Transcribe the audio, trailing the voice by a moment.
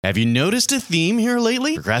Have you noticed a theme here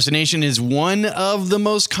lately? Procrastination is one of the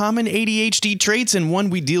most common ADHD traits and one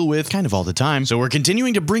we deal with kind of all the time. So we're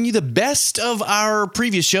continuing to bring you the best of our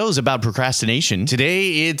previous shows about procrastination.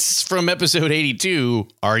 Today, it's from episode 82.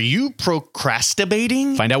 Are you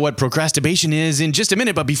procrastibating? Find out what procrastination is in just a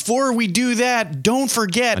minute. But before we do that, don't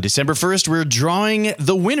forget, on December 1st, we're drawing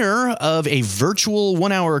the winner of a virtual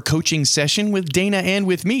 1-hour coaching session with Dana and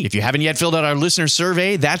with me. If you haven't yet filled out our listener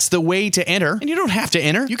survey, that's the way to enter. And you don't have to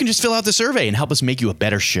enter. You can just fill out the survey and help us make you a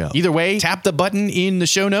better show. Either way, tap the button in the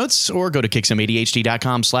show notes or go to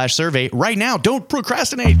kicksomeadhd.com/survey right now. Don't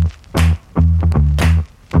procrastinate.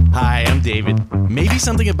 Hi, I'm David. Maybe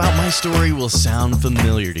something about my story will sound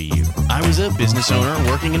familiar to you. I was a business owner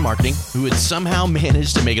working in marketing who had somehow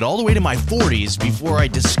managed to make it all the way to my 40s before I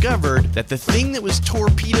discovered that the thing that was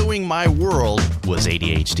torpedoing my world was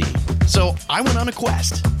ADHD. So I went on a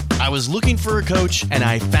quest. I was looking for a coach, and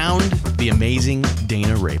I found the amazing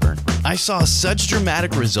Dana Rayburn. I saw such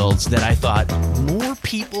dramatic results that I thought more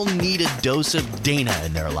people need a dose of Dana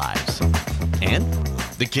in their lives. And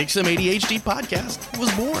the Kick Some ADHD podcast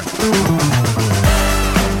was born.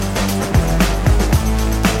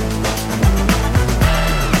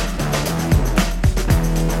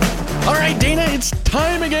 All right, Dana, it's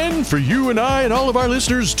time again for you and I and all of our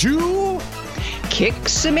listeners to Kick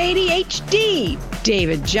Some ADHD.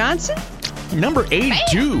 David Johnson. Number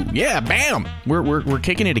 82. Bam. Yeah, bam. We're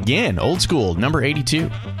kicking it again. Old school, number 82.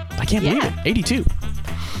 I can't believe it. 82.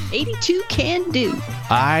 82 can do.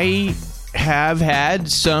 I have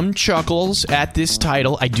had some chuckles at this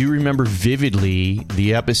title. I do remember vividly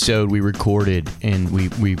the episode we recorded and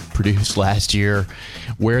we produced last year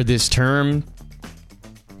where this term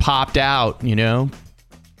popped out, you know?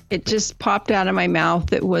 It just popped out of my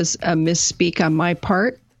mouth. It was a misspeak on my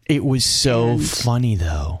part. It was so funny,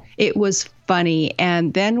 though. It was funny.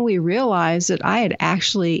 And then we realized that I had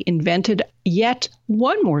actually invented yet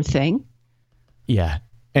one more thing. Yeah.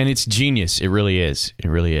 And it's genius. It really is. It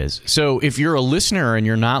really is. So if you're a listener and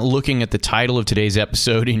you're not looking at the title of today's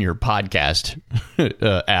episode in your podcast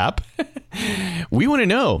app, we want to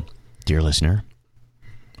know, dear listener,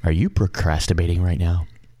 are you procrastinating right now?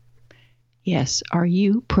 Yes. Are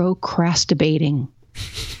you procrastibating?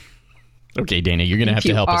 Okay, Dana, you're going to have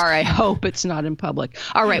to help us. I hope it's not in public.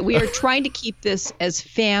 All right. We are trying to keep this as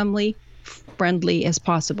family friendly as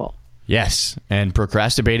possible. Yes. And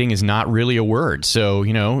procrastinating is not really a word. So,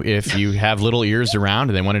 you know, if you have little ears around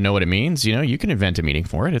and they want to know what it means, you know, you can invent a meaning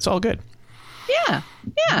for it. It's all good. Yeah.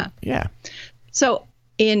 Yeah. Yeah. So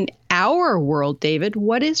in our world, David,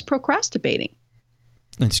 what is procrastinating?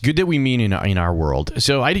 It's good that we mean in our world.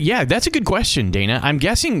 So, that's a good question, Dana. I'm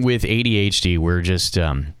guessing with ADHD, we're just...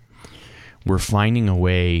 we're finding a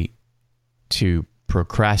way to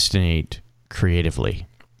procrastinate creatively.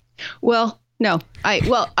 Well, no.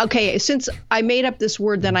 Okay. Since I made up this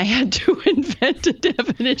word, then I had to invent a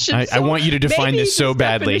definition. I want you to define this so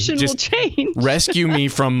badly. Just will change. Rescue me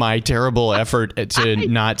from my terrible effort to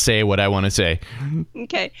not say what I want to say.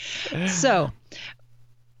 Okay. So,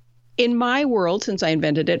 in my world, since I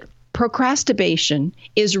invented it, procrastination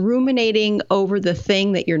is ruminating over the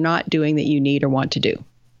thing that you're not doing that you need or want to do.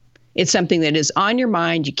 It's something that is on your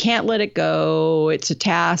mind. You can't let it go. It's a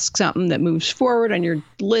task, something that moves forward on your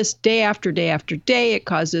list day after day after day. It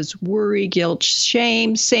causes worry, guilt,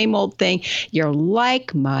 shame, same old thing. You're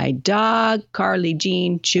like my dog, Carly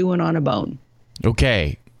Jean, chewing on a bone.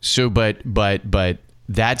 Okay. So, but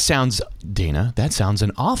that sounds, Dana, that sounds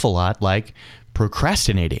an awful lot like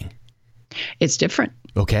procrastinating. It's different.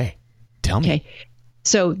 Okay. Tell me. Okay.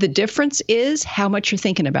 So the difference is how much you're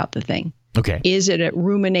thinking about the thing. Okay. Is it at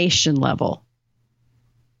rumination level?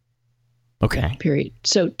 Okay. Period.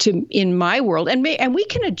 So in my world, and we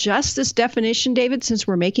can adjust this definition, David, since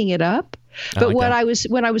we're making it up. But when I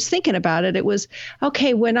was thinking about it, it was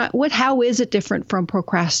okay. How is it different from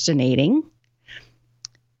procrastinating?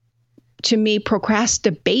 To me,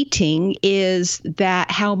 procrastinating is that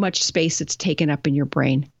how much space it's taken up in your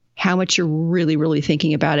brain, how much you're really, really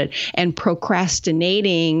thinking about it, and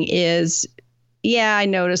procrastinating is. Yeah, I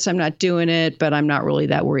notice I'm not doing it, but I'm not really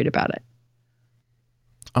that worried about it.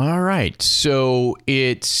 All right. So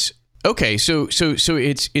it's okay. So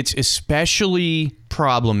it's especially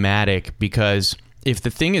problematic because if the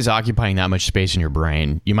thing is occupying that much space in your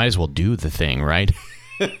brain, you might as well do the thing, right?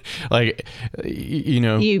 Like, you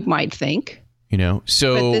know, you might think, you know,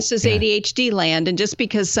 so but this is ADHD land. And just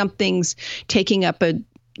because something's taking up a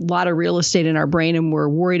lot of real estate in our brain and we're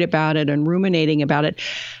worried about it and ruminating about it,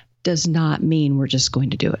 does not mean we're just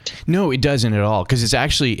going to do it. No, it doesn't at all. Because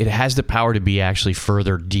it has the power to be actually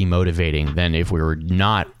further demotivating than if we were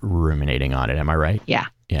not ruminating on it. Am I right? Yeah.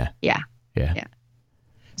 Yeah. Yeah. Yeah.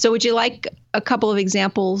 So would you like a couple of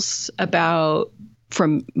examples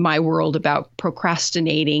from my world about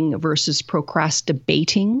procrastinating versus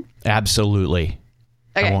procrastibating? Absolutely.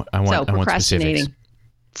 Okay. I want procrastinating. specifics.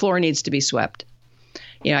 Floor needs to be swept.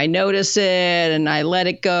 I notice it and I let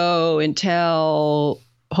it go until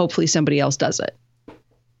hopefully somebody else does it.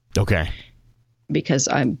 Okay. Because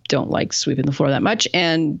I don't like sweeping the floor that much.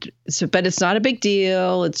 But it's not a big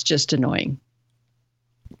deal. It's just annoying.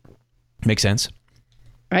 Makes sense.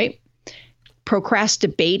 Right?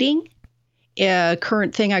 Procrastinating.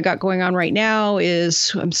 Current thing I got going on right now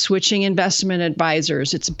is I'm switching investment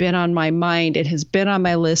advisors. It's been on my mind. It has been on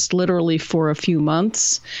my list literally for a few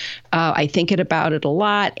months. I think about it a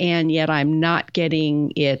lot, and yet I'm not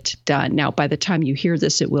getting it done. Now, by the time you hear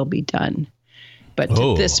this, it will be done. But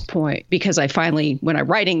to this point, because when I'm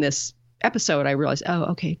writing this episode, I realized,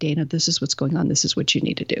 okay, Dana, this is what's going on. This is what you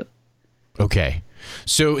need to do. Okay.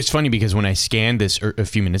 So it's funny because when I scanned this a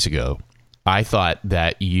few minutes ago, I thought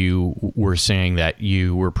that you were saying that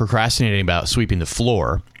you were procrastinating about sweeping the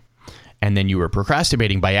floor, and then you were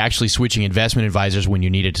procrastinating by actually switching investment advisors when you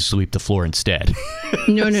needed to sweep the floor instead.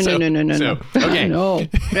 No. Okay. No.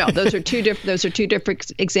 Those are two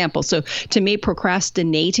different examples. So to me,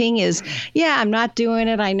 procrastinating is, I'm not doing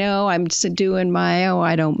it. I know I'm just doing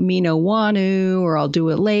I don't want to, or I'll do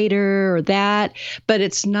it later or that, but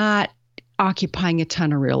it's not occupying a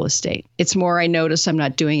ton of real estate. It's more I notice I'm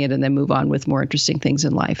not doing it and then move on with more interesting things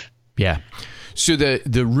in life. Yeah. So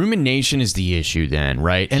the rumination is the issue then,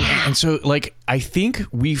 right? And so I think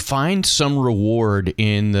we find some reward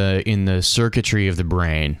in the circuitry of the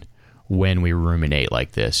brain when we ruminate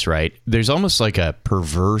like this, right? There's almost like a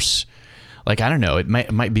perverse, I don't know, it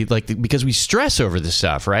might be because we stress over the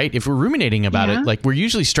stuff, right? If we're ruminating about it, we're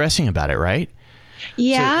usually stressing about it, right?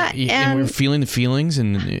 Yeah. So, and we're feeling the feelings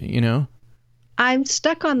and, I'm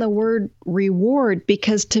stuck on the word reward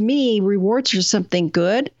because to me, rewards are something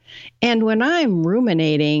good. And when I'm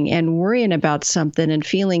ruminating and worrying about something and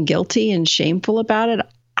feeling guilty and shameful about it,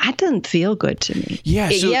 it doesn't feel good to me. Yeah.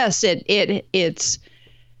 It's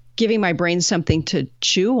giving my brain something to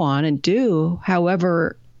chew on and do.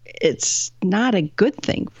 However, it's not a good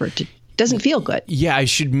thing for it to. Doesn't feel good. Yeah, I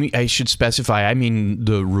should specify. I mean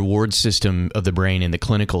the reward system of the brain in the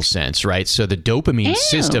clinical sense, right? So the dopamine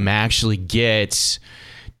system actually gets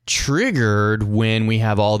triggered when we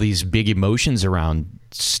have all these big emotions around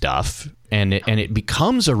stuff, and it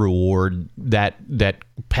becomes a reward that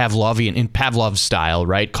Pavlovian, in Pavlov's style,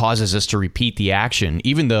 right, causes us to repeat the action,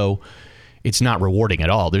 even though it's not rewarding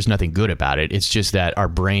at all. There's nothing good about it. It's just that our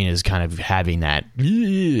brain is kind of having that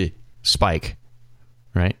spike,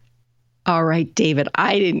 right? All right, David,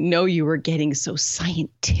 I didn't know you were getting so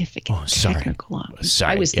scientific and technical on me.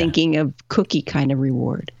 Sorry, I was thinking of cookie kind of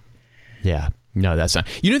reward. Yeah. No, that's not.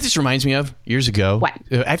 You know what this reminds me of? Years ago. What?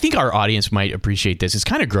 I think our audience might appreciate this. It's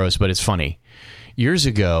kind of gross, but it's funny. Years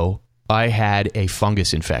ago, I had a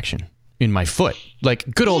fungus infection in my foot, like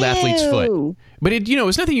good old athlete's foot. But it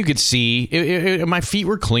was nothing you could see. My feet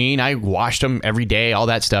were clean. I washed them every day, all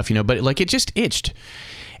that stuff, but it just itched.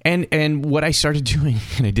 And what I started doing,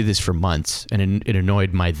 and I did this for months, and it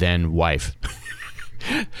annoyed my then wife.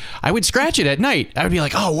 I would scratch it at night. I would be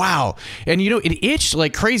like, oh, wow. And, it itched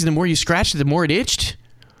like crazy. The more you scratched it, the more it itched.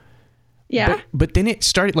 Yeah. But then it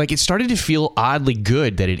started to feel oddly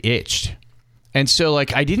good that it itched. And so,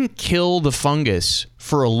 I didn't kill the fungus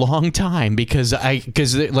for a long time because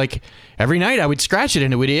every night I would scratch it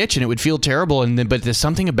and it would itch and it would feel terrible. But there's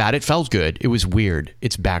something about it felt good. It was weird.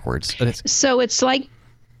 It's backwards. So it's like,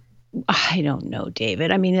 I don't know,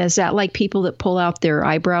 David. I mean, is that like people that pull out their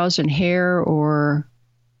eyebrows and hair or?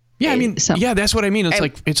 Yeah, I mean, that's what I mean.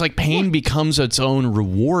 It's like pain becomes its own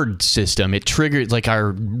reward system. It triggers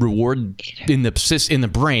our reward in the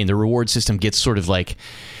brain. The reward system gets sort of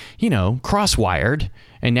cross-wired,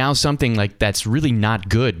 and now something that's really not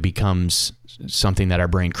good becomes something that our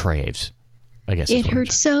brain craves. I guess it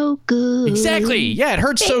hurts so good. Exactly. Yeah, it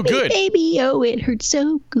hurts so good. Baby, oh, it hurts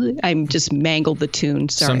so good. I'm just mangled the tune.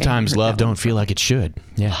 Sorry. Sometimes love don't feel like it should.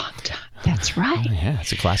 Yeah. That's right. Yeah,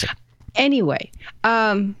 it's a classic. Anyway,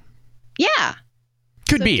 yeah.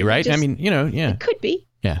 Could be, right? I mean, yeah. It could be.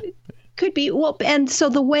 Yeah. Could be. Well, and so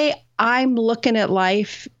the way I'm looking at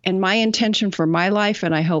life and my intention for my life,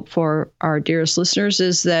 and I hope for our dearest listeners,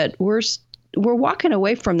 is that we're walking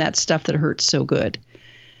away from that stuff that hurts so good.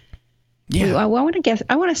 Yeah. I want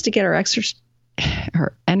us to get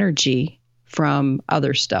our energy from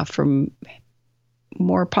other stuff, from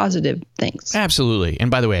more positive things. Absolutely. And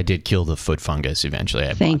by the way, I did kill the foot fungus eventually.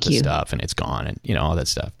 I bought the stuff and it's gone and all that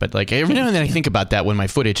stuff. But every now and then I think about that when my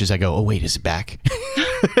foot itches, I go, oh wait, is it back?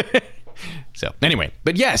 So anyway,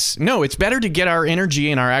 but yes, no, it's better to get our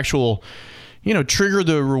energy and our actual, trigger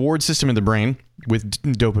the reward system in the brain with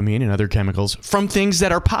dopamine and other chemicals from things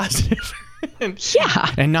that are positive.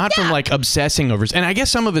 And not from like obsessing over. And I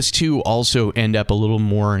guess some of us too also end up a little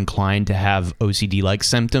more inclined to have OCD-like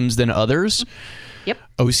symptoms than others. Yep.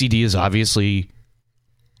 OCD is obviously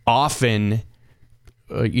often,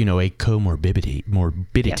 a morbidity,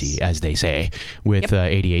 as they say, with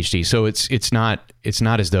ADHD. So it's not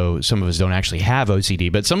as though some of us don't actually have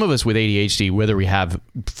OCD, but some of us with ADHD, whether we have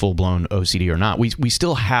full blown OCD or not, we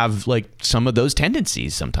still have like some of those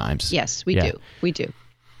tendencies sometimes. Yes, we do. We do.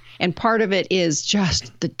 And part of it is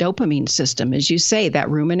just the dopamine system. As you say, that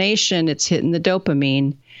rumination, it's hitting the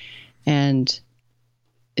dopamine, and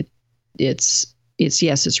it's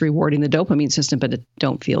rewarding the dopamine system, but it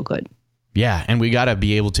don't feel good. Yeah, and we got to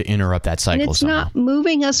be able to interrupt that cycle. And it's somehow. not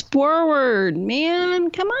moving us forward, man.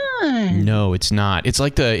 Come on. No, it's not. It's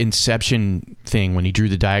like the Inception thing when he drew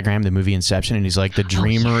the diagram, the movie Inception, and he's like, the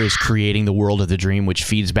dreamer is creating the world of the dream, which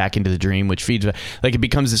feeds back into the dream, which feeds back. Like it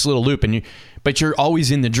becomes this little loop, but you're always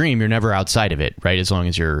in the dream. You're never outside of it, right? As long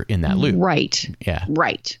as you're in that loop. Right. Yeah.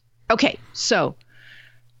 Right. Okay. So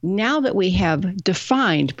now that we have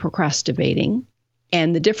defined procrastinating,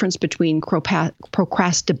 and the difference between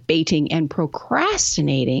procrastibating and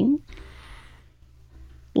procrastinating,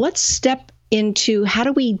 let's step into how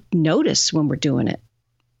do we notice when we're doing it?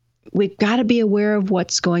 We've got to be aware of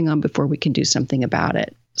what's going on before we can do something about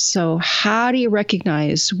it. So how do you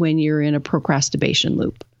recognize when you're in a procrastination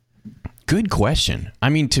loop? Good question. I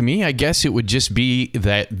mean, to me, I guess it would just be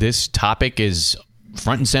that this topic is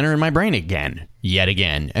front and center in my brain yet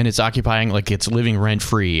again, and it's occupying, like it's living rent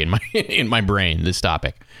free in my brain, this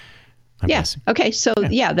topic. Yes. Yeah. Okay. So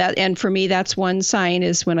that, and for me, that's one sign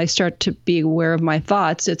is when I start to be aware of my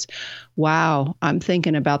thoughts. It's, wow, I'm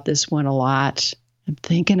thinking about this one a lot. I'm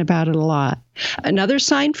thinking about it a lot. Another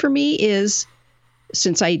sign for me is,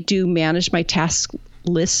 since I do manage my task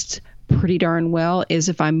list pretty darn well, is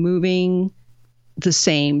if I'm moving the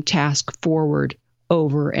same task forward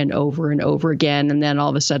over and over and over again. And then all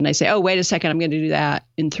of a sudden I say, oh, wait a second, I'm going to do that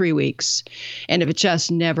in 3 weeks. And if it just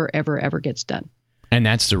never, ever, ever gets done. And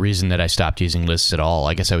that's the reason that I stopped using lists at all.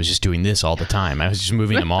 I guess I was just doing this all the time. I was just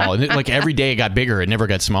moving them all. And like every day it got bigger. It never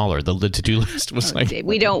got smaller. The to-do list was like...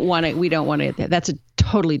 We don't want to. That's a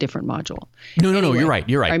totally different module. No, you're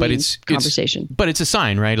right. But it's conversation. But it's a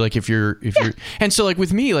sign, right? Like if you're... And so like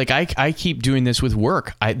with me, like I keep doing this with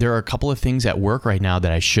work. There are a couple of things at work right now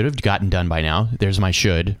that I should have gotten done by now. There's my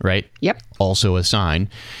should, right? Yep. Also a sign.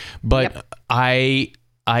 But I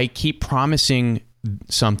keep promising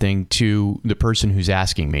something to the person who's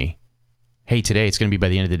asking me, hey, today it's going to be by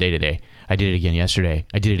the end of the day today. I did it again yesterday.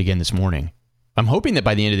 I did it again this morning. I'm hoping that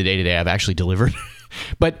by the end of the day today I've actually delivered.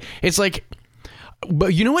 But it's like,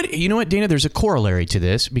 but you know what, Dana, there's a corollary to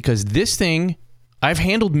this, because this thing, I've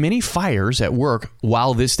handled many fires at work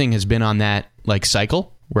while this thing has been on that like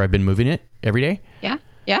cycle where I've been moving it every day. Yeah.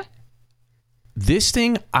 Yeah. This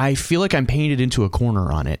thing, I feel like I'm painted into a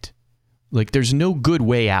corner on it. Like there's no good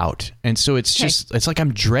way out. And so it's just, it's like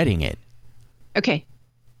I'm dreading it. Okay.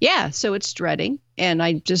 Yeah. So it's dreading. And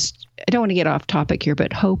I don't want to get off topic here,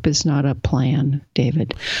 but hope is not a plan,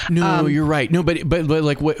 David. No, you're right. No, but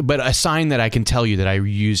a sign that I can tell you that I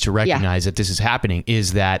use to recognize that this is happening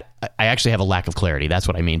is that I actually have a lack of clarity. That's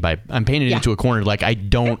what I mean by I'm painted into a corner. Like I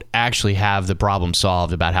don't actually have the problem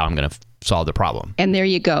solved about how I'm going to solve the problem. And there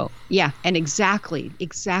you go. Yeah. And exactly.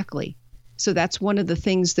 So that's one of the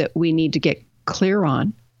things that we need to get clear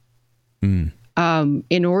on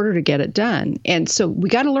in order to get it done. And so we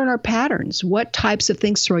got to learn our patterns. What types of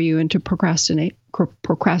things throw you into procrastination?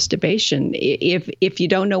 If you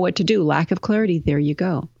don't know what to do, lack of clarity, there you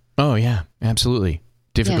go. Oh, yeah, absolutely.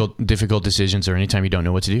 Difficult decisions or anytime you don't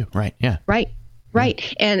know what to do. Right. Yeah. Right.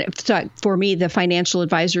 And for me, the financial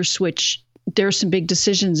advisor switch, there's some big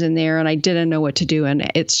decisions in there and I didn't know what to do.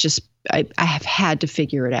 And it's just, I have had to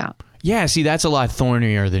figure it out. Yeah, see, that's a lot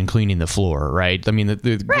thornier than cleaning the floor, right? I mean,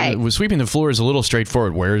 sweeping the floor is a little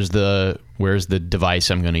straightforward. Where's the device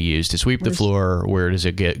I'm going to use to sweep the floor? Where does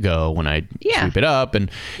it go when I sweep it up? And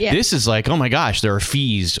this is like, oh my gosh, there are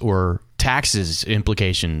fees or taxes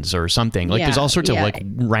implications or something. Like there's all sorts of like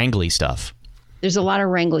wrangly stuff. There's a lot of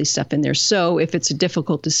wrangly stuff in there. So if it's a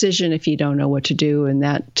difficult decision, if you don't know what to do, and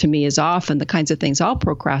that to me is often the kinds of things I'll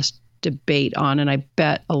procrastinate on, and I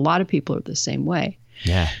bet a lot of people are the same way.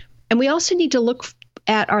 Yeah. And we also need to look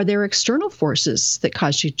at, are there external forces that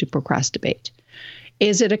cause you to procrastinate?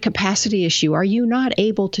 Is it a capacity issue? Are you not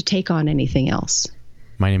able to take on anything else?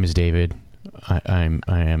 My name is David. I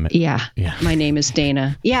am. Yeah. My name is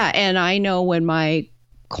Dana. Yeah. And I know when my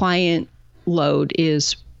client load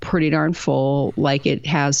is pretty darn full, like it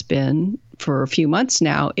has been for a few months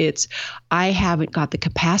now. I haven't got the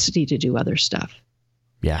capacity to do other stuff.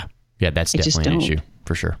 Yeah. Yeah. That's definitely an issue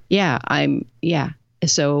for sure. Yeah.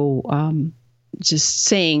 So, just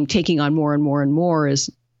saying taking on more and more and more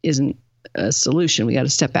isn't a solution. We got to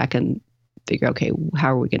step back and figure, okay,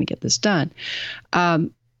 how are we going to get this done?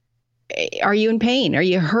 Are you in pain? Are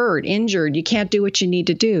you hurt, injured? You can't do what you need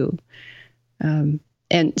to do.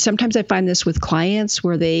 And sometimes I find this with clients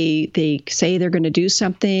where they say they're going to do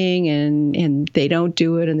something and they don't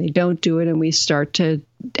do it and they don't do it. And we start to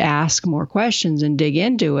ask more questions and dig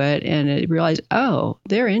into it and realize, oh,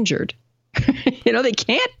 they're injured. They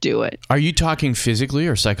can't do it. Are you talking physically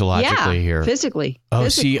or psychologically here? Physically. Oh,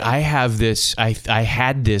 physically. See, I have this. I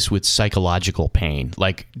had this with psychological pain.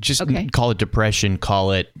 Like, just call it depression.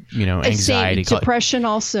 Call it, anxiety. Depression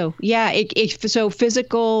also. Yeah. So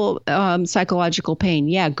physical, psychological pain.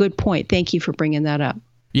 Yeah. Good point. Thank you for bringing that up.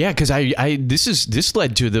 Yeah, because this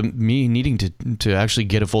led to me needing to actually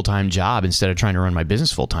get a full-time job instead of trying to run my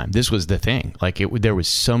business full-time. This was the thing. Like, there was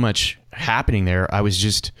so much happening there. I was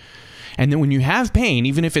just. And then when you have pain,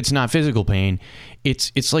 even if it's not physical pain,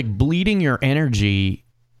 it's like bleeding your energy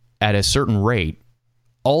at a certain rate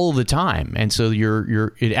all the time. And so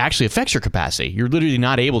it actually affects your capacity. You're literally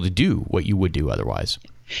not able to do what you would do otherwise.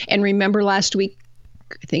 And remember last week,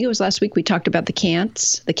 I think it was last week, we talked about the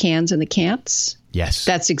cans and the can'ts. Yes.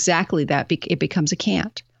 That's exactly that. It becomes a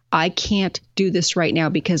can't. I can't do this right now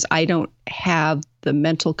because I don't have the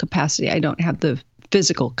mental capacity. I don't have the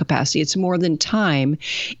physical capacity. It's more than time.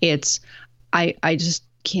 I just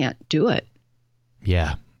can't do it.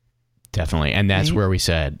 Yeah, definitely. And that's where we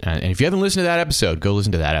said, and if you haven't listened to that episode, go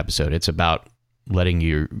listen to that episode. It's about letting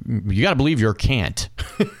you got to believe your can't.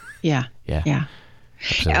 Yeah.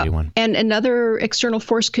 Episode 81. And another external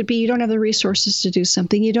force could be you don't have the resources to do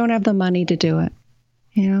something. You don't have the money to do it.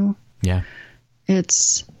 Yeah.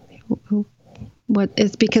 It's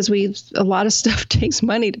because a lot of stuff takes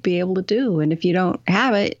money to be able to do. And if you don't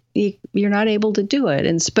have it, you're not able to do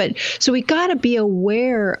it. So we got to be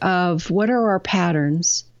aware of what are our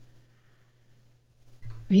patterns.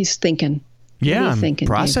 He's thinking. Yeah, I'm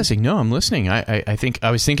processing. David? No, I'm listening. I think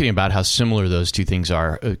I was thinking about how similar those two things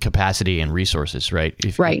are, capacity and resources, right?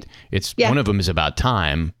 One of them is about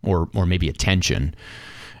time or maybe attention,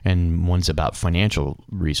 and one's about financial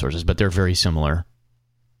resources, but they're very similar.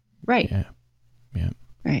 Right. Yeah.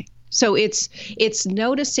 Right. So it's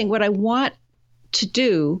noticing. What I want to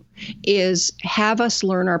do is have us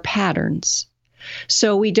learn our patterns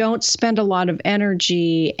so we don't spend a lot of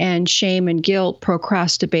energy and shame and guilt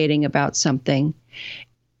procrastinating about something.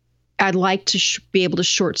 I'd like to be able to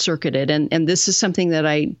short circuit it. And this is something that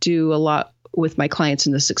I do a lot with my clients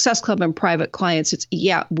in the Success Club and private clients.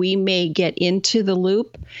 We may get into the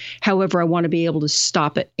loop. However, I want to be able to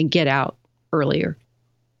stop it and get out earlier.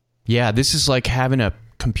 Yeah, this is like having a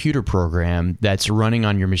computer program that's running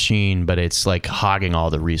on your machine, but it's like hogging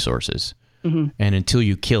all the resources. Mm-hmm. And until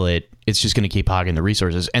you kill it, it's just going to keep hogging the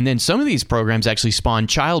resources. And then some of these programs actually spawn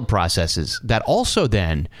child processes that also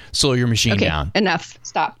then slow your machine down. Enough.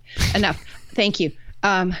 Stop. Enough. Thank you.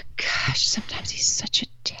 Gosh, sometimes he's such a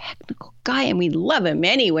technical guy and we love him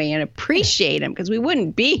anyway and appreciate him because we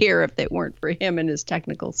wouldn't be here if it weren't for him and his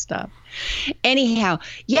technical stuff. Anyhow,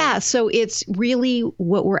 yeah, so it's really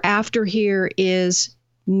what we're after here is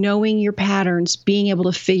knowing your patterns, being able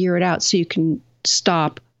to figure it out so you can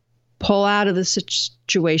stop, pull out of the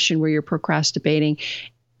situation where you're procrastinating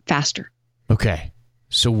faster. Okay.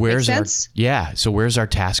 So where's our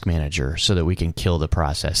task manager so that we can kill the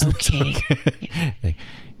process?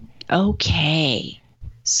 Okay.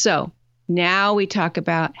 So now we talk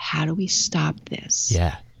about how do we stop this?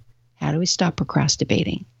 Yeah. How do we stop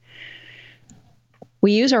procrastinating?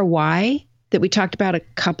 We use our why that we talked about a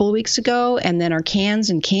couple of weeks ago, and then our cans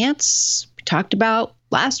and can'ts we talked about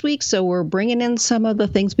last week. So we're bringing in some of the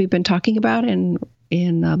things we've been talking about in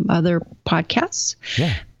other podcasts.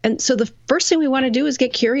 Yeah. And so the first thing we want to do is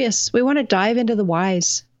get curious. We want to dive into the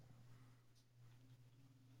whys.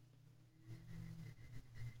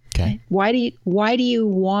 Okay. Why do you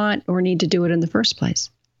want or need to do it in the first place?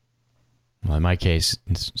 Well, in my case,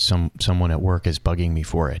 someone at work is bugging me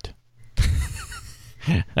for it.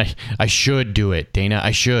 I should do it, Dana. I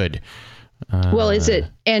should. Well, is it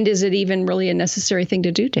even really a necessary thing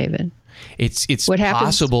to do, David? It's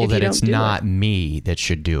possible that it's not me that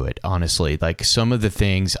should do it, honestly. Like some of the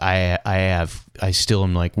things I still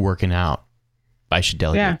am like working out. I should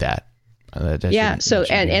delegate that.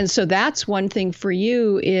 So that's one thing for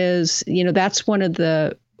you is, that's one of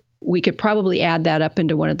the, we could probably add that up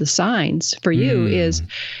into one of the signs for you is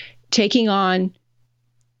taking on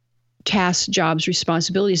tasks, jobs,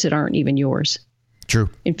 responsibilities that aren't even yours. True.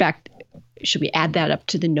 In fact, should we add that up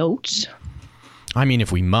to the notes? I mean,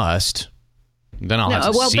 if we must, then I'll have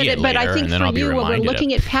to see it later, but I think and then for I'll be you, when we're reminded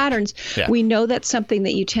looking at patterns, we know that's something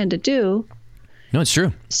that you tend to do. No, it's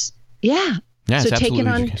true. Yeah. Yeah, so it's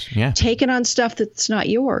absolutely taking on stuff that's not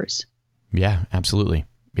yours. Yeah, absolutely.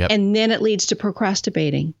 Yep. And then it leads to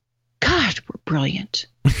procrastinating. God, we're brilliant.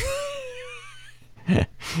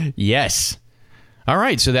 Yes. All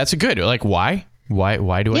right. So that's a good. Like, why?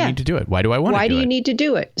 Why do I need to do it? Why do I want to do it? Why do you need to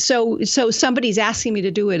do it? So somebody's asking me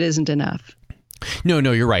to do it isn't enough. No,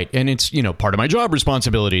 you're right. And it's, part of my job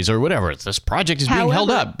responsibilities or whatever. This project is being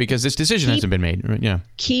held up because this decision hasn't been made. Yeah.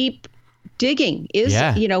 Keep digging.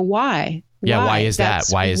 Why? Yeah. Why is that?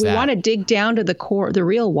 Why is that? We want to dig down to the core, the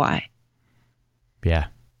real why. Yeah.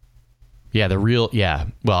 Yeah. The real. Yeah.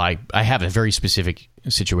 Well, I have a very specific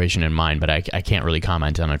situation in mind, but I can't really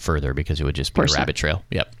comment on it further because it would just be a rabbit trail.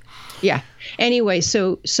 Yep. Yeah. Anyway,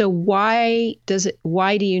 so why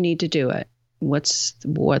do you need to do it? What's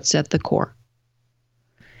at the core?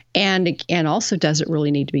 And also, does it really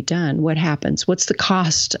need to be done? What happens? What's the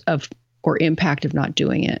cost of or impact of not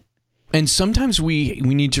doing it? And sometimes we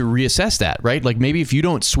need to reassess that, right? Like maybe if you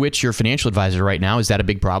don't switch your financial advisor right now, is that a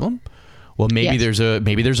big problem? Well, maybe there's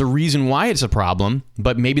a reason why it's a problem,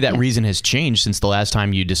 but maybe that reason has changed since the last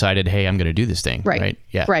time you decided, hey, I'm going to do this thing. Right.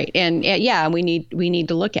 Yeah. Right. And we need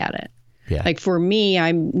to look at it. Yeah. Like for me,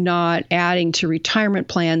 I'm not adding to retirement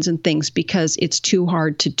plans and things because it's too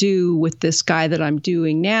hard to do with this guy that I'm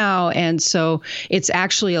doing now. And so it's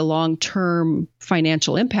actually a long-term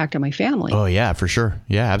financial impact on my family. Oh yeah, for sure.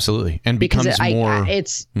 Yeah, absolutely. And because becomes more.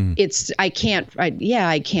 I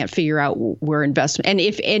can't figure out where investment. And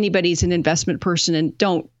if anybody's an investment person, and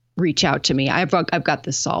don't reach out to me. I've got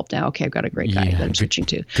this solved now. Okay, I've got a great guy that I'm switching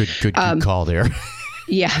to. Good call there.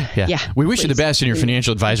 Yeah. We wish you the best in your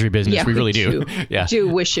financial advisory business. Yeah, we really do. Yeah. Do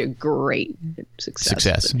wish you great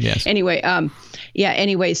success. Yes. Anyway,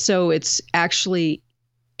 so it's actually,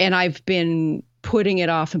 and I've been putting it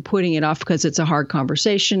off because it's a hard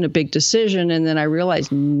conversation, a big decision. And then I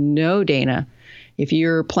realized, no, Dana, if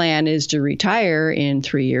your plan is to retire in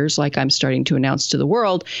 3 years, like I'm starting to announce to the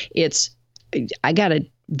world, this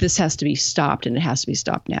has to be stopped, and it has to be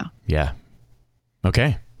stopped now. Yeah.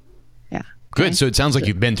 Okay. Yeah. Good. Okay. So it sounds like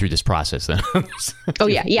you've been through this process then.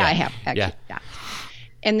 Yeah, I have actually. Yeah.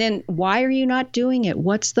 And then why are you not doing it?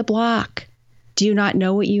 What's the block? Do you not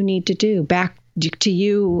know what you need to do? Back to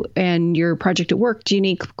you and your project at work. Do you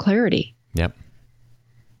need clarity? Yep.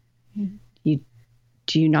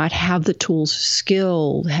 Do you not have the tools,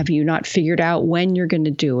 skill? Have you not figured out when you're going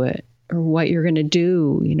to do it or what you're going to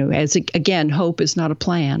do? Again, hope is not a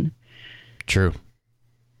plan. True.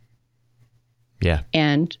 Yeah.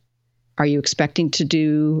 And are you expecting to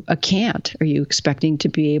do a can't? Are you expecting to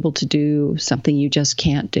be able to do something you just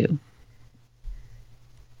can't do?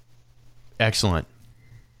 Excellent.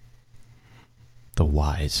 The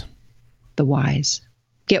whys.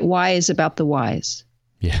 Get wise about the whys.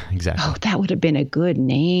 Yeah, exactly. Oh, that would have been a good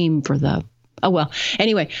name for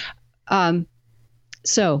anyway.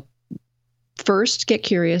 So first, get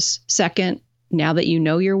curious. Second, now that you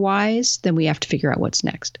know you're wise, then we have to figure out what's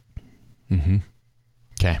next. Mm-hmm.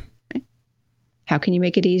 Okay. How can you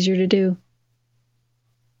make it easier to do?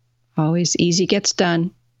 Always easy gets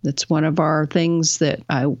done. That's one of our things that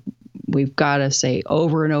we've got to say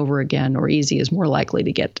over and over again, or easy is more likely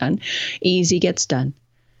to get done. Easy gets done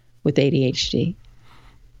with ADHD.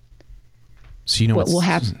 So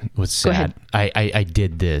what's sad? I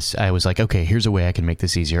did this. I was like, okay, here's a way I can make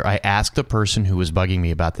this easier. I asked the person who was bugging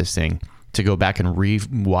me about this thing to go back and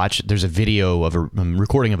re-watch. There's a video of a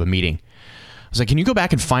recording of a meeting. I was like, can you go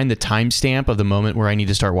back and find the timestamp of the moment where I need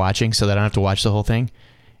to start watching so that I don't have to watch the whole thing?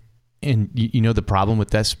 And you know the problem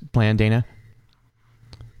with this plan, Dana?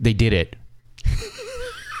 They did it.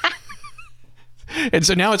 And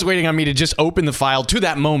so now it's waiting on me to just open the file to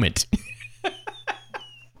that moment.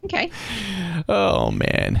 Okay. Oh,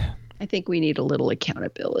 man. I think we need a little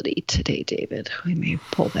accountability today, David. We may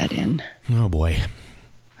pull that in. Oh, boy.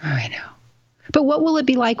 I know. But what will it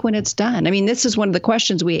be like when it's done? I mean, this is one of the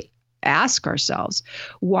questions we ask ourselves.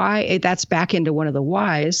 Why? That's back into one of the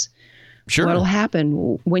whys. Sure. What'll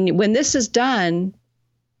happen when this is done?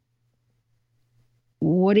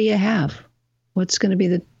 What do you have? What's going to be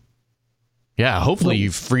the... Yeah, hopefully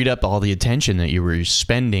you've freed up all the attention that you were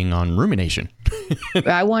spending on rumination.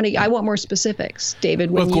 I want more specifics,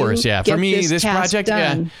 David. Well, of course, yeah. For me, this project,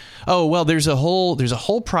 done, yeah. Oh well, there's a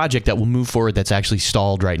whole project that will move forward that's actually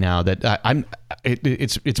stalled right now. That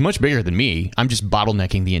it's much bigger than me. I'm just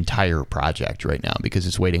bottlenecking the entire project right now because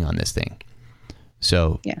it's waiting on this thing.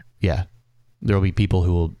 So yeah. There will be people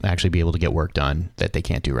who will actually be able to get work done that they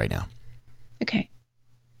can't do right now. Okay.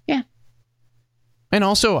 Yeah. And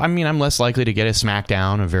also, I mean, I'm less likely to get a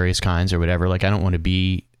smackdown of various kinds or whatever. Like, I don't want to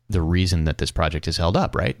be the reason that this project is held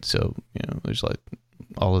up, right? So, there's like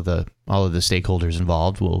all of the stakeholders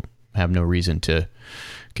involved will have no reason to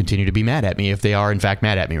continue to be mad at me if they are in fact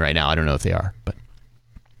mad at me right now. I don't know if they are,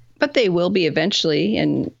 but they will be eventually,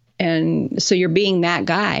 and so you're being that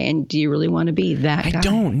guy, and do you really want to be that guy? I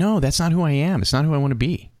don't know. That's not who I am. It's not who I want to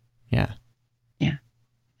be. Yeah. Yeah.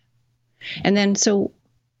 And then, so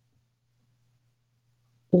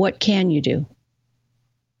what can you do?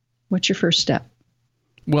 What's your first step?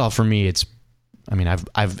 Well, for me,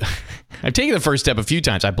 I've taken the first step a few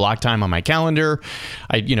times. I block time on my calendar.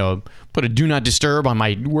 I, put a do not disturb on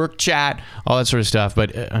my work chat, all that sort of stuff.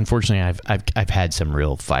 But unfortunately, I've had some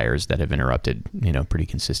real fires that have interrupted, pretty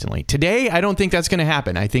consistently. Today, I don't think that's going to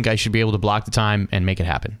happen. I think I should be able to block the time and make it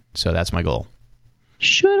happen. So that's my goal.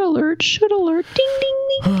 Should alert, ding, ding,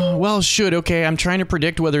 ding, ding. Well, should. Okay. I'm trying to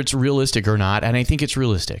predict whether it's realistic or not. And I think it's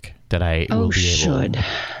realistic that I will be able. Should.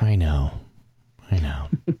 I know.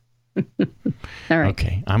 All right.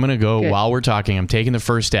 Okay. I'm going to go. Good. While we're talking, I'm taking the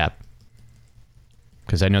first step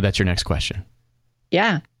because I know that's your next question.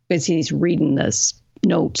 Yeah. Because he's reading this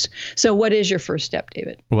notes. So what is your first step,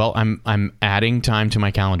 David? Well, I'm adding time to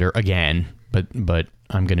my calendar again, but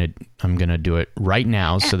I'm going to do it right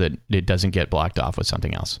now so that it doesn't get blocked off with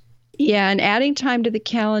something else. Yeah, and adding time to the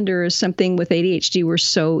calendar is something with ADHD we're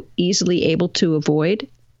so easily able to avoid,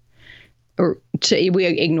 we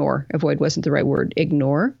ignore. Avoid wasn't the right word.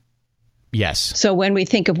 Ignore. Yes. So when we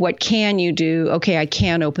think of what can you do, okay, I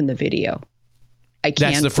can open the video.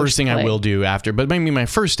 That's the first thing I will do after. But maybe my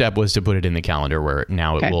first step was to put it in the calendar where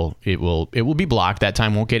now it will be blocked. That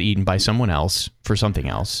time won't get eaten by someone else for something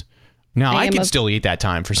else. Now I can still eat that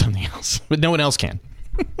time for something else, but no one else can.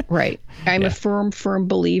 Right. I'm a firm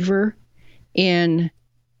believer in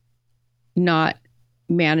not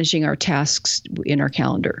managing our tasks in our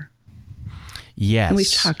calendar. Yes. And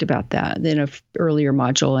we've talked about that in an earlier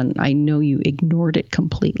module, and I know you ignored it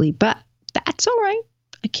completely, but that's all right.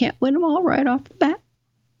 I can't win them all right off the bat.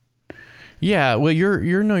 Yeah, well,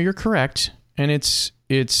 you're correct. And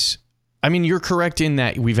you're correct in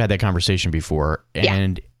that we've had that conversation before.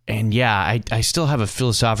 And I still have a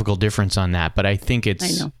philosophical difference on that, but I think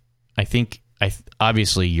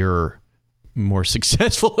obviously you're more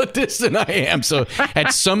successful at this than I am. So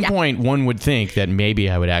at some point one would think that maybe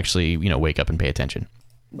I would actually, wake up and pay attention.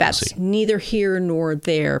 That's neither here nor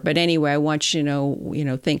there. But anyway, I want you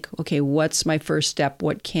to think, okay, what's my first step?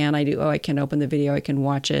 What can I do? Oh, I can open the video. I can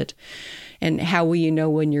watch it. And how will you know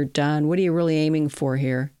when you're done? What are you really aiming for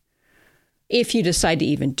here? If you decide to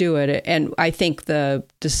even do it. And I think the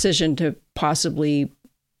decision to possibly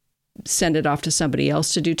send it off to somebody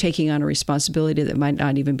else to do, taking on a responsibility that might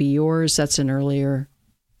not even be yours,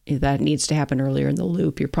 that needs to happen earlier in the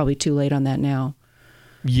loop. You're probably too late on that now.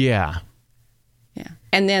 Yeah. Yeah.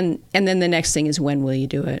 And then the next thing is, when will you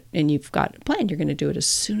do it? And you've got a plan. You're going to do it as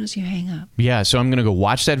soon as you hang up. Yeah. So I'm going to go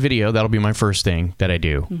watch that video. That'll be my first thing that I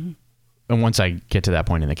do. Mm-hmm. And once I get to that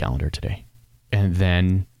point in the calendar today, and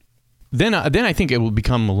then I think it will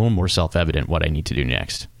become a little more self-evident what I need to do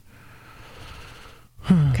next.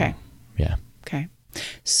 Okay. Yeah. Okay.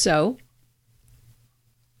 So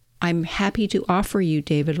I'm happy to offer you,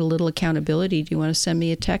 David, a little accountability. Do you want to send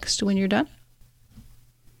me a text when you're done?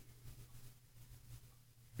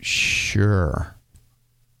 Sure.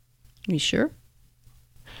 You sure?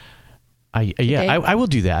 I will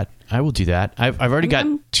do that. I've already got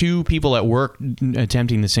two people at work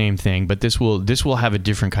attempting the same thing, but this will have a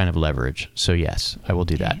different kind of leverage. So yes, I will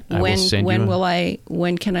do that.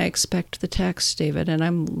 When can I expect the text, David? And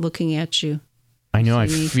I'm looking at you. I know. I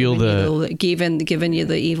feel giving you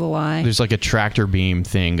the evil eye. There's like a tractor beam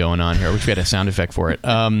thing going on here. I wish we had a sound effect for it.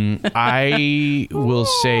 I will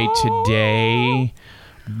say today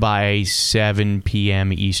by 7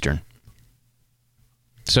 p.m. Eastern.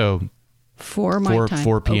 So 4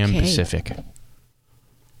 p.m. Pacific.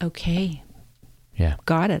 Okay. Yeah.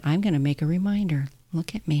 Got it. I'm going to make a reminder.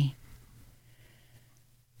 Look at me.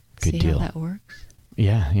 Good deal. How that works?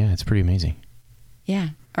 Yeah. It's pretty amazing. Yeah.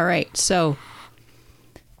 All right. So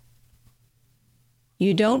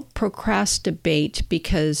you don't procrastinate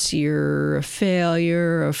because you're a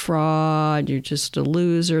failure, a fraud, you're just a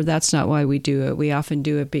loser. That's not why we do it. We often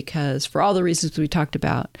do it because, for all the reasons we talked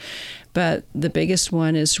about. But the biggest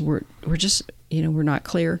one is we're just, we're not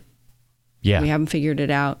clear. Yeah. We haven't figured it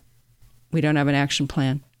out. We don't have an action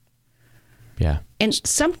plan. Yeah. And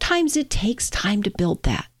sometimes it takes time to build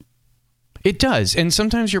that. It does. And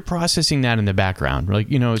sometimes you're processing that in the background, like,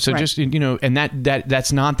 so just, and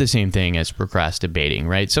that's not the same thing as procrastinating,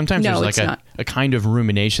 right? Sometimes there's like a kind of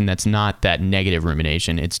rumination that's not that negative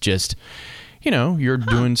rumination. It's just, you're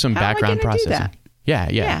doing some background processing.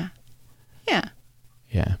 Yeah.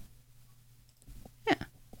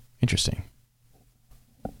 Interesting.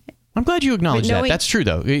 I'm glad you acknowledge that. That's true,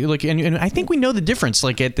 though. Like, and I think we know the difference,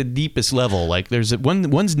 like at the deepest level. Like, there's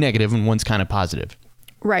one's negative and one's kind of positive.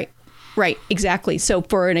 Right, exactly. So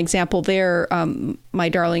for an example there, my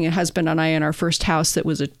darling husband and I in our first house that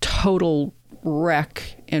was a total wreck,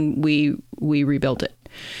 and we rebuilt it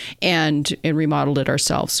and remodeled it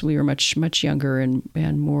ourselves. We were much younger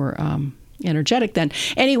and more energetic then.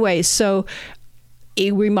 Anyway, so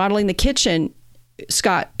remodeling the kitchen,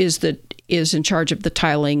 Scott is in charge of the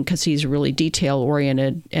tiling because he's really detail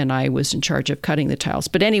oriented, and I was in charge of cutting the tiles.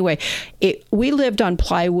 But anyway, we lived on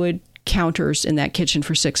plywood counters in that kitchen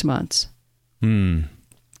for 6 months.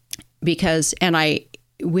 Because,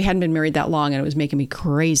 we hadn't been married that long, and it was making me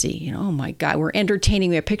crazy. Oh my God, we're entertaining.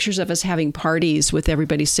 We have pictures of us having parties with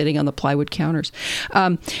everybody sitting on the plywood counters.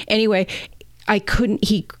 Anyway,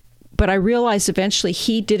 but I realized eventually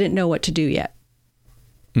he didn't know what to do yet.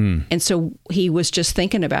 And so he was just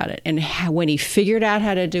thinking about it. And when he figured out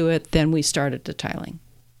how to do it, then we started the tiling.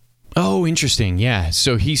 Oh, interesting. Yeah.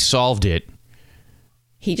 So he solved it.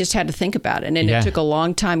 He just had to think about it. And it took a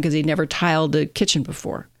long time because he'd never tiled a kitchen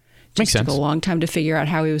before. Makes sense. It took a long time to figure out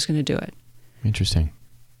how he was going to do it. Interesting.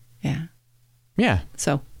 Yeah. Yeah.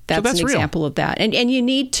 So that's an example of that. And you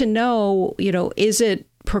need to know, is it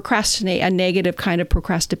a negative kind of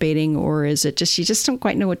procrastinating, or is it just, you just don't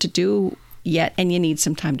quite know what to do yet, and you need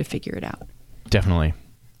some time to figure it out. Definitely.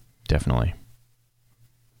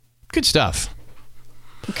 Good stuff.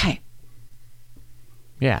 Okay.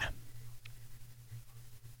 Yeah.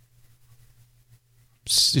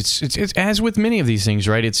 It's as with many of these things,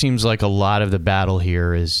 right? It seems like a lot of the battle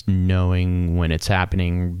here is knowing when it's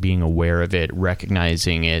happening, being aware of it,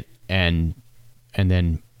 recognizing it, and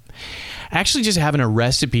then actually just having a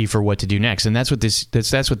recipe for what to do next. And that's what this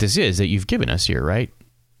is that you've given us here, right?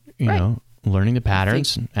 You know, learning the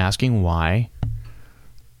patterns, asking why,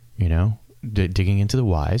 digging into the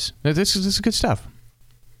whys. This is good stuff.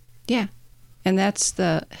 Yeah. And that's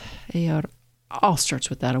it all starts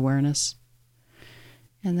with that awareness.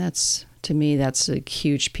 And to me, that's a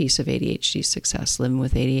huge piece of ADHD success. Living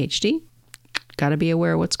with ADHD, got to be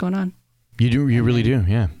aware of what's going on. You do. You really do.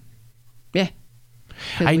 Yeah. Yeah.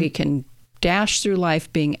 Because we can dash through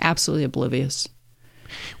life being absolutely oblivious.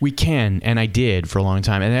 We can, and I did for a long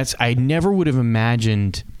time. And I never would have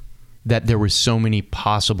imagined that there were so many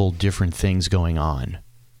possible different things going on.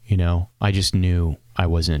 I just knew I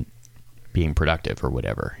wasn't being productive or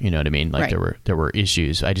whatever. You know what I mean? Like there were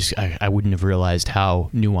issues. I wouldn't have realized how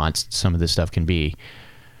nuanced some of this stuff can be,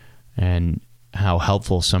 and how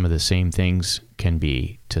helpful some of the same things can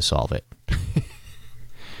be to solve it.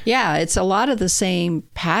 Yeah, it's a lot of the same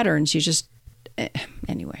patterns. You just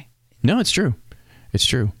anyway. No, it's true. It's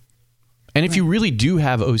true. And if you really do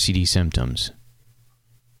have OCD symptoms,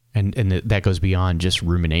 and that goes beyond just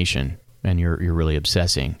rumination, and you're really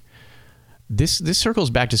obsessing, this circles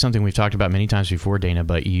back to something we've talked about many times before, Dana,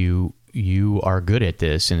 but you are good at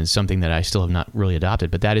this, and it's something that I still have not really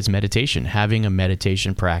adopted, but that is meditation. Having a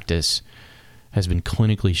meditation practice has been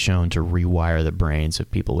clinically shown to rewire the brains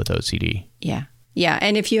of people with OCD. Yeah. Yeah.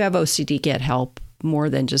 And if you have OCD, get help. It's more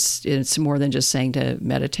than just saying to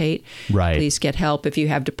meditate. Right. Please get help. If you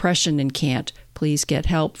have depression and can't, please get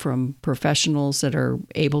help from professionals that are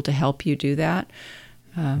able to help you do that.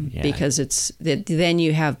 Because then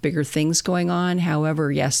you have bigger things going on.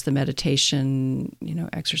 However, yes, the meditation,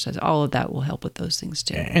 exercise, all of that will help with those things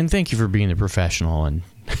too. And thank you for being the professional and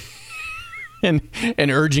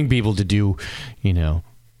and urging people to do,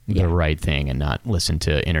 the right thing and not listen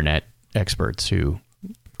to internet experts who,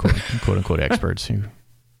 quote unquote experts who,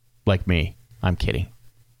 like me. I'm kidding,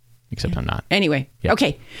 except I'm not. Anyway,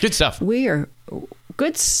 okay, good stuff.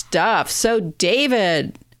 Good stuff. So,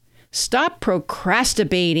 David. Stop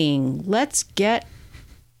procrastinating. Let's get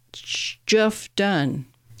stuff done.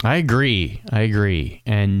 I agree.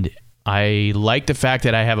 And I like the fact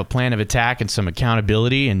that I have a plan of attack and some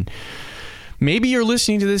accountability. And maybe you're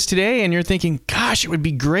listening to this today and you're thinking, gosh, it would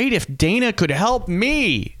be great if Dana could help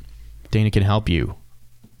me. Dana can help you.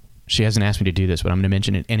 She hasn't asked me to do this, but I'm going to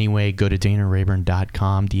mention it anyway. Go to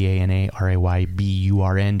danarayburn.com,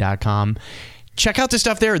 DANARAYBURN.com. Check out the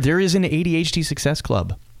stuff there. There is an ADHD Success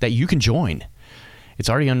Club that you can join. It's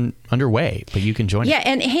already underway, but you can join it. Yeah,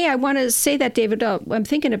 and hey, I want to say that, David, I'm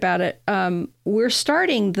thinking about it. We're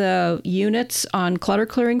starting the units on clutter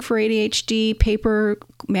clearing for ADHD,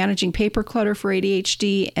 managing paper clutter for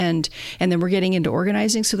ADHD, and then we're getting into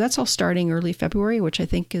organizing. So that's all starting early February, which I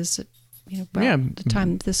think is the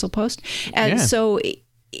time this will post. And so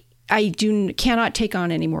I cannot take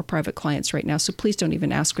on any more private clients right now, so please don't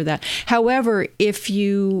even ask for that. However, if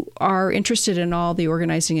you are interested in all the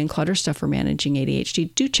organizing and clutter stuff for managing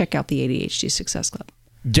ADHD, do check out the ADHD Success Club.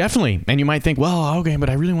 Definitely. And you might think, well, okay, but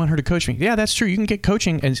I really want her to coach me. Yeah, that's true. You can get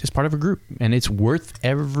coaching as part of a group, and it's worth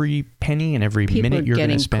every penny and every minute you're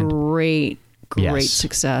going to spend. Great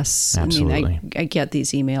success. Absolutely. I mean, I get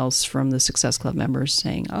these emails from the Success Club members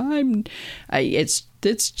saying,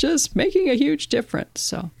 it's just making a huge difference.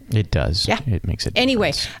 So it does. Yeah. It makes it.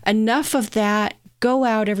 Anyway, enough of that. Go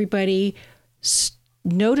out, everybody.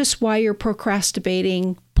 Notice why you're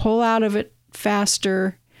procrastinating. Pull out of it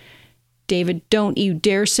faster. David, don't you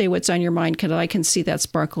dare say what's on your mind, because I can see that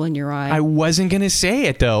sparkle in your eye. I wasn't going to say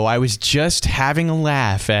it, though. I was just having a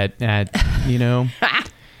laugh at I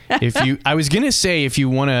was going to say, if you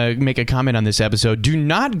want to make a comment on this episode, do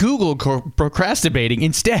not Google procrastinating.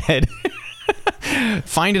 Instead,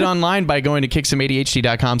 find it online by going to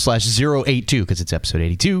kicksomeadhd.com/082, because it's episode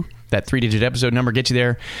 82. That 3-digit episode number gets you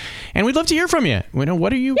there. And we'd love to hear from you.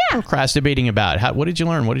 What are you procrastinating about? What did you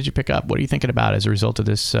learn? What did you pick up? What are you thinking about as a result of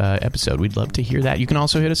this episode? We'd love to hear that. You can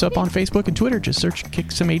also hit us up on Facebook and Twitter. Just search Kick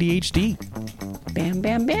Some ADHD. Bam,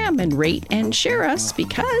 bam, bam. And rate and share us,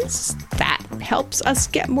 because that helps us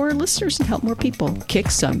get more listeners and help more people. Kick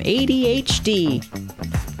Some ADHD.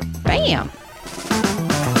 Bam.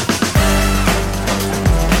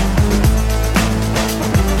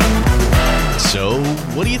 So,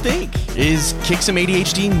 what do you think? Is Kick Some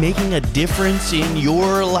ADHD making a difference in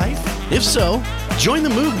your life? If so, join the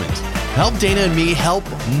movement. Help Dana and me help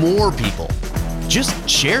more people. Just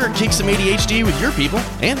share Kick Some ADHD with your people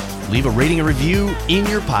and leave a rating and review in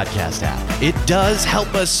your podcast app. It does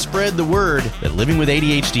help us spread the word that living with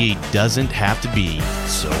ADHD doesn't have to be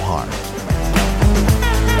so hard.